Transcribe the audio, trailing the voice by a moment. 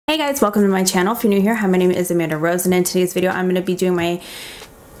Hey guys, welcome to my channel. If you're new here, hi, my name is Amanda Rose, and in today's video I'm going to be doing my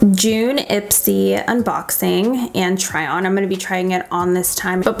June Ipsy unboxing and try on. I'm going to be trying it on this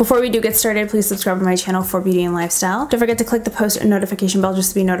time. But before we do get started, please subscribe to my channel for beauty and lifestyle. Don't forget to click the post notification bell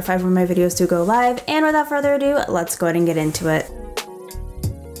just to be notified when my videos do go live. And without further ado, let's go ahead and get into it.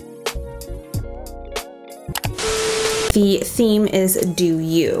 The theme is Do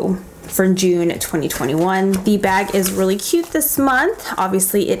You for June 2021. The bag is really cute this month.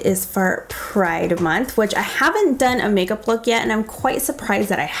 Obviously it is for Pride Month, which I haven't done a makeup look yet, and I'm quite surprised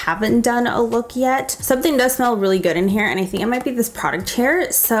that I haven't done a look yet. Something does smell really good in here, and I think it might be this product here.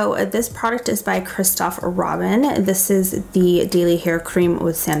 So this product is by CHRISTOPHE Robin. This is the Daily Hair Cream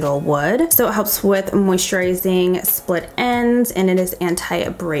with Sandalwood. So it helps with moisturizing split ends, and it is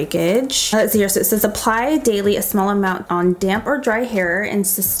anti-breakage. Let's see here. So it says apply daily a small amount on damp or dry hair,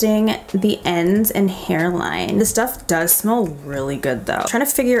 insisting the ends and hairline. This stuff does smell really good though. I'm trying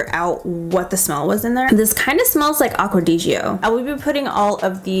to figure out what the smell was in there. This kind of smells like Acqua di Gio. I will be putting all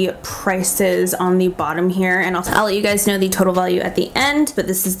of the prices on the bottom here, and I'll let you guys know the total value at the end. But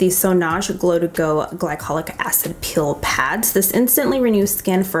this is the SONAGE Glow to Go Glycolic Acid Peel Pads. This instantly renews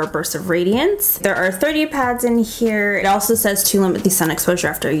skin for a burst of radiance. There are 30 pads in here. It also says to limit the sun exposure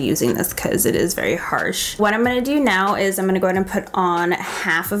after using this because it is very harsh. What I'm going to do now is I'm going to go ahead and put on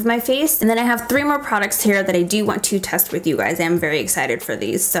half of my face, and then I have 3 more products here that I do want to test with you guys. I am very excited for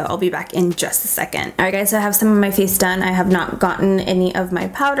these, so I'll be back in just a second. Alright guys, so I have some of my face done. I have not gotten any of my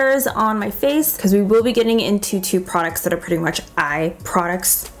powders on my face because we will be getting into 2 products that are pretty much eye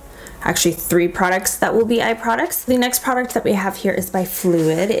products. Actually 3 products that will be eye products. The next product that we have here is by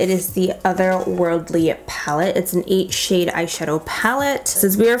FLUIDE. It is the Otherworldly palette. It's an 8-shade eyeshadow palette. It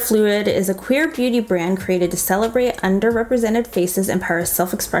says We Are FLUIDE is a queer beauty brand created to celebrate underrepresented faces, empower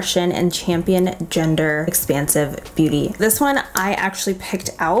self-expression, and champion gender expansive beauty. This one I actually picked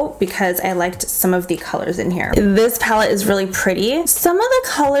out because I liked some of the colors in here. This palette is really pretty. Some of the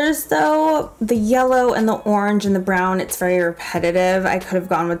colors though, the yellow and the orange and the brown, it's very repetitive. I could have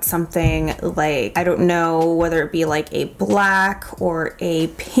gone with something like, I don't know, whether it be like a black or a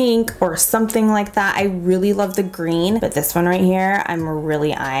pink or something like that. I really love the green, but this one right here I'm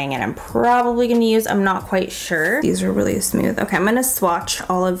really eyeing, and I'm probably gonna use, I'm not quite sure. These are really smooth. Okay, I'm gonna swatch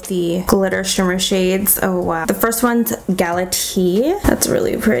all of the glitter shimmer shades. Oh wow. The first one's Galatea. That's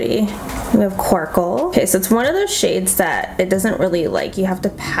really pretty. We have Quarkle. Okay, so it's one of those shades that it doesn't really, like, you have to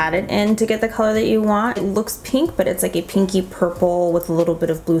pat it in to get the color that you want. It looks pink, but it's like a pinky purple with a little bit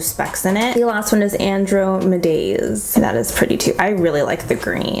of blue specks in it. The last one is Andromeda's. That is pretty too. I really like the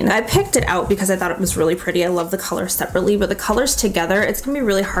green. I picked it out because I thought it was really pretty. I love the colors separately, but the colors together, it's gonna be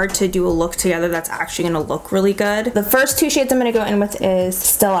really hard to do a look together that's actually gonna look really good. The first 2 shades I'm gonna go in with is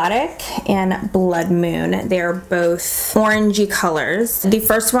Stellatic and Blood Moon. They are both orangey colors. The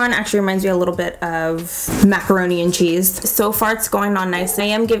first one actually reminds me a little bit of macaroni and cheese. So far it's going on nicely. I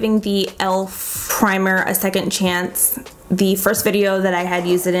am giving the e.l.f. primer a second chance. The first video that I had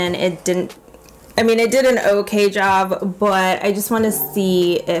used it in, it did an okay job, but I just want to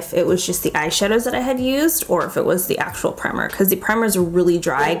see if it was just the eyeshadows that I had used or if it was the actual primer, because the primer is really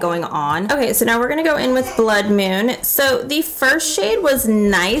dry going on. Okay, so now we're gonna go in with Blood Moon. So the first shade was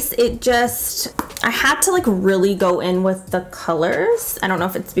nice. It just, I had to like really go in with the colors. I don't know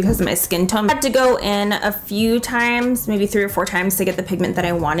if it's because of my skin tone. I had to go in a few times, maybe 3 or 4 times to get the pigment that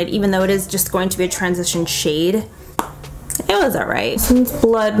I wanted, even though it is just going to be a transition shade. It was alright. Since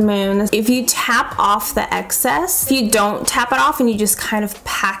Blood Moon, if you tap off the excess, if you don't tap it off and you just kind of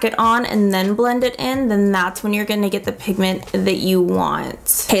pack it on and then blend it in, then that's when you're gonna get the pigment that you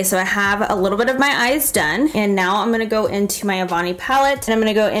want. Okay, so I have a little bit of my eyes done, and now I'm gonna go into my Avani palette, and I'm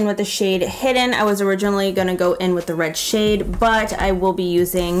gonna go in with the shade Hidden. I was originally gonna go in with the red shade, but I will be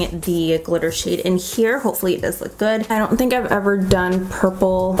using the glitter shade in here. Hopefully it does look good. I don't think I've ever done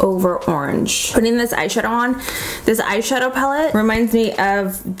purple over orange. Putting this eyeshadow on, this eyeshadow palette reminds me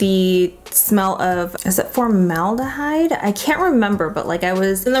of the smell of, is it formaldehyde? I can't remember, but like I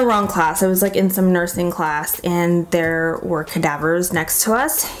was in the wrong class. I was like in some nursing class, and there were cadavers next to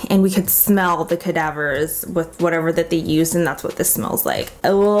us, and we could smell the cadavers with whatever that they used, and that's what this smells like.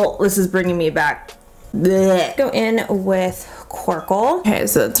 Oh, this is bringing me back. Blech. Go in with Quarkle. Okay,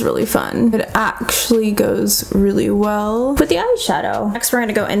 so that's really fun. It actually goes really well with the eyeshadow. Next, we're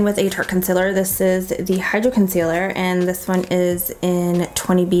gonna go in with a Tarte concealer. This is the Hydro Concealer, and this one is in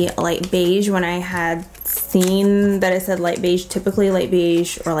 20B Light Beige. When I had seen that it said light beige. Typically light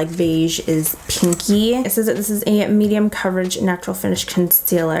beige or like beige is pinky. It says that this is a medium coverage natural finish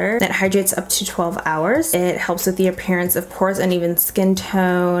concealer that hydrates up to 12 hours. It helps with the appearance of pores, uneven skin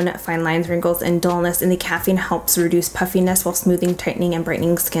tone, fine lines, wrinkles, and dullness, and the caffeine helps reduce puffiness while smoothing, tightening, and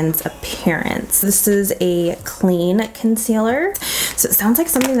brightening skin's appearance. This is a clean concealer, so it sounds like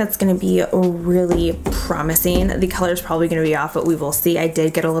something that's going to be really promising. The color is probably going to be off, but we will see. I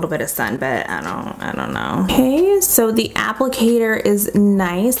did get a little bit of sun, but I don't know. Okay, so the applicator is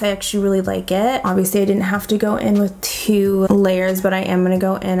nice. I actually really like it. Obviously I didn't have to go in with 2 layers, but I am going to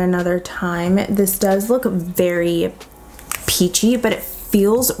go in another time. This does look very peachy, but it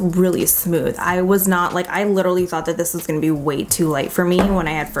feels really smooth. I was not like, I literally thought that this was going to be way too light for me when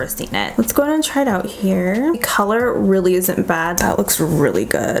I had first seen it. Let's go ahead and try it out here. The color really isn't bad. That looks really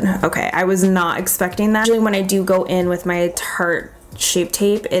good. Okay, I was not expecting that. Usually when I do go in with my Tarte Shape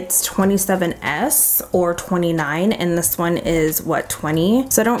Tape, it's 27S or 29, and this one is what,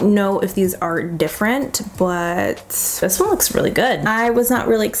 20? So I don't know if these are different, but this one looks really good. I was not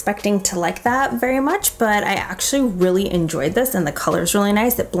really expecting to like that very much, but I actually really enjoyed this, and the color is really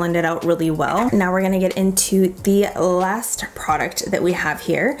nice. It blended out really well. Now we're gonna get into the last product that we have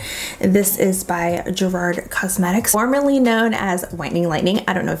here. This is by GERARD Cosmetics, formerly known as Whitening Lightning.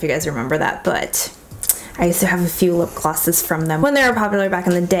 I don't know if you guys remember that, but I used to have a few lip glosses from them when they were popular back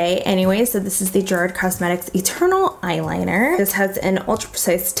in the day. Anyway, so this is the GERARD Cosmetics Eternal Eyeliner. This has an ultra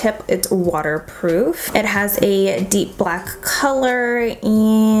precise tip. It's waterproof. It has a deep black color,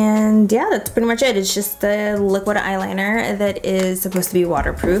 and yeah, that's pretty much it. It's just a liquid eyeliner that is supposed to be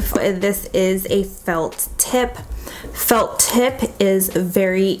waterproof. This is a felt tip. Felt tip is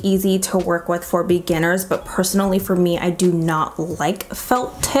very easy to work with for beginners, but personally for me, I do not like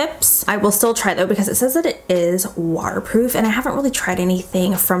felt tips. I will still try though, because it says that it is waterproof, and I haven't really tried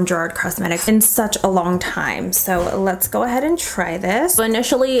anything from GERARD Cosmetics in such a long time. So let's go ahead and try this. So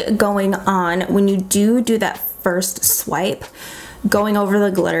initially going on, when you do that first swipe, going over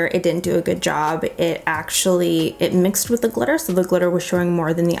the glitter, it didn't do a good job. It mixed with the glitter, so the glitter was showing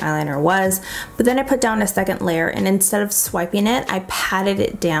more than the eyeliner was. But then I put down a second layer, and instead of swiping it, I patted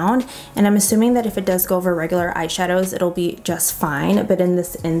it down, and I'm assuming that if it does go over regular eyeshadows, it'll be just fine. But in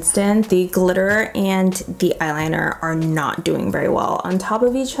this instant, the glitter and the eyeliner are not doing very well on top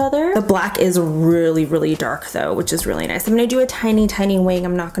of each other. The black is really, really dark though, which is really nice. I'm gonna do a tiny, tiny wing.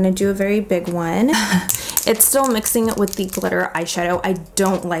 I'm not gonna do a very big one. It's still mixing with the glitter eyeshadow. I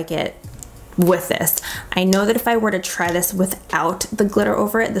don't like it with this. I know that if I were to try this without the glitter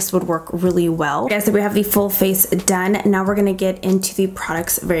over it, this would work really well. Okay, so we have the full face done. Now we're gonna get into the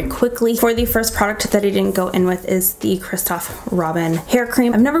products very quickly. For the first product that I didn't go in with is the Christophe Robin hair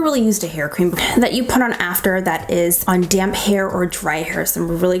cream. I've never really used a hair cream that you put on after that is on damp hair or dry hair, so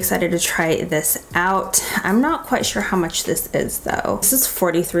I'm really excited to try this out. I'm not quite sure how much this is though. This is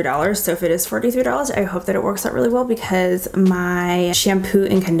 $43, so if it is $43, I hope that it works out really well, because my shampoo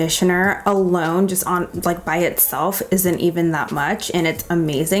and conditioner alone, just on like by itself, isn't even that much, and it's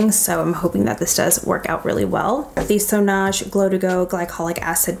amazing. So I'm hoping that this does work out really well. The SONAGE Glow to Go Glycolic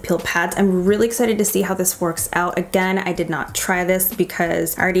Acid Peel Pads. I'm really excited to see how this works out. Again, I did not try this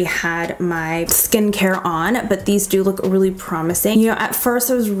because I already had my skincare on, but these do look really promising. You know, at first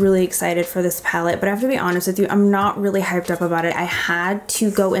I was really excited for this palette, but I have to be honest with you, I'm not really hyped up about it. I had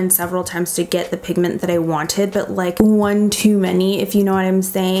to go in several times to get the pigment that I wanted, but like one too many, if you know what I'm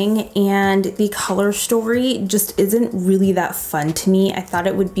saying. And the color story just isn't really that fun to me. I thought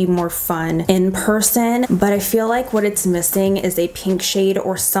it would be more fun in person, but I feel like what it's missing is a pink shade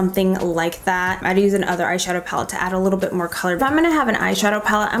or something like that. I'd use another eyeshadow palette to add a little bit more color. If I'm gonna have an eyeshadow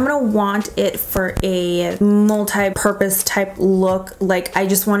palette, I'm gonna want it for a multi-purpose type look. Like, I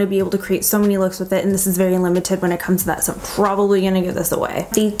just want to be able to create so many looks with it, and this is very limited when it comes to that, so I'm probably gonna give this away.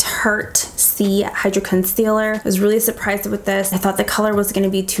 The Tarte Sea Hydro Concealer. I was really surprised with this. I thought the color was gonna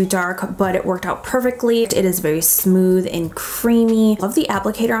be too dark, but it worked out perfectly. It is very smooth and creamy. Love the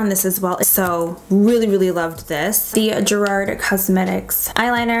applicator on this as well. So really, really loved this. The GERARD Cosmetics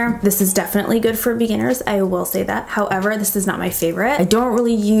eyeliner. This is definitely good for beginners, I will say that. However, this is not my favorite. I don't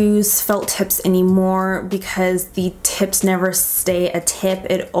really use felt tips anymore because the tips never stay a tip.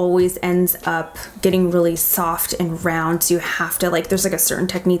 It always ends up getting really soft and round, so you have to, like, there's like a certain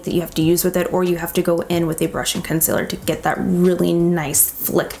technique that you have to use with with it, or you have to go in with a brush and concealer to get that really nice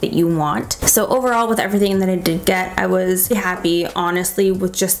flick that you want. So overall, with everything that I did get, I was happy, honestly,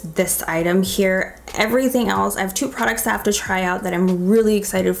 with just this item here. Everything else, I have 2 products I have to try out that I'm really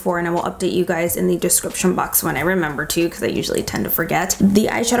excited for, and I will update you guys in the description box when I remember to, because I usually tend to forget. The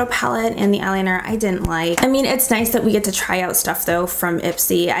eyeshadow palette and the eyeliner I didn't like. I mean, it's nice that we get to try out stuff though from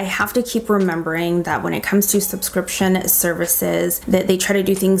Ipsy. I have to keep remembering that when it comes to subscription services, that they try to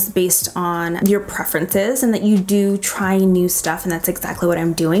do things based on your preferences, and that you do try new stuff, and that's exactly what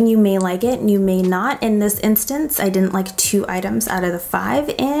I'm doing. You may like it and you may not. In this instance, I didn't like 2 items out of the 5,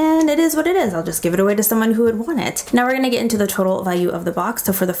 and it is what it is. I'll just give it away to someone who would want it. Now we're gonna get into the total value of the box.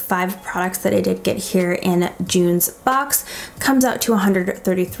 So for the 5 products that I did get here in June's box, comes out to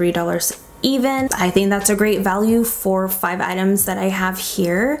 $133 even. I think that's a great value for 5 items that I have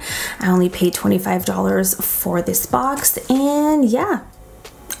here. I only paid $25 for this box, and yeah,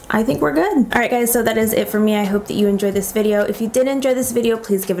 I think we're good. All right guys, so that is it for me. I hope that you enjoyed this video. If you did enjoy this video,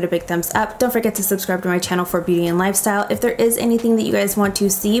 please give it a big thumbs up. Don't forget to subscribe to my channel for beauty and lifestyle. If there is anything that you guys want to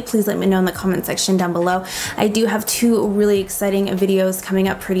see, please let me know in the comment section down below. I do have 2 really exciting videos coming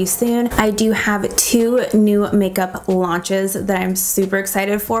up pretty soon. I do have 2 new makeup launches that I'm super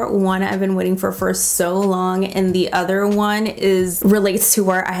excited for. One I've been waiting for so long, and the other one relates to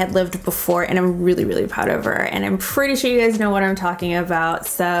where I had lived before, and I'm really proud of her, and I'm pretty sure you guys know what I'm talking about.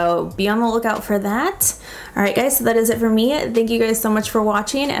 So be on the lookout for that. All right guys, so that is it for me. Thank you guys so much for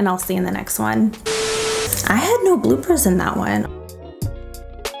watching, and I'll see you in the next one. I had no bloopers in that one.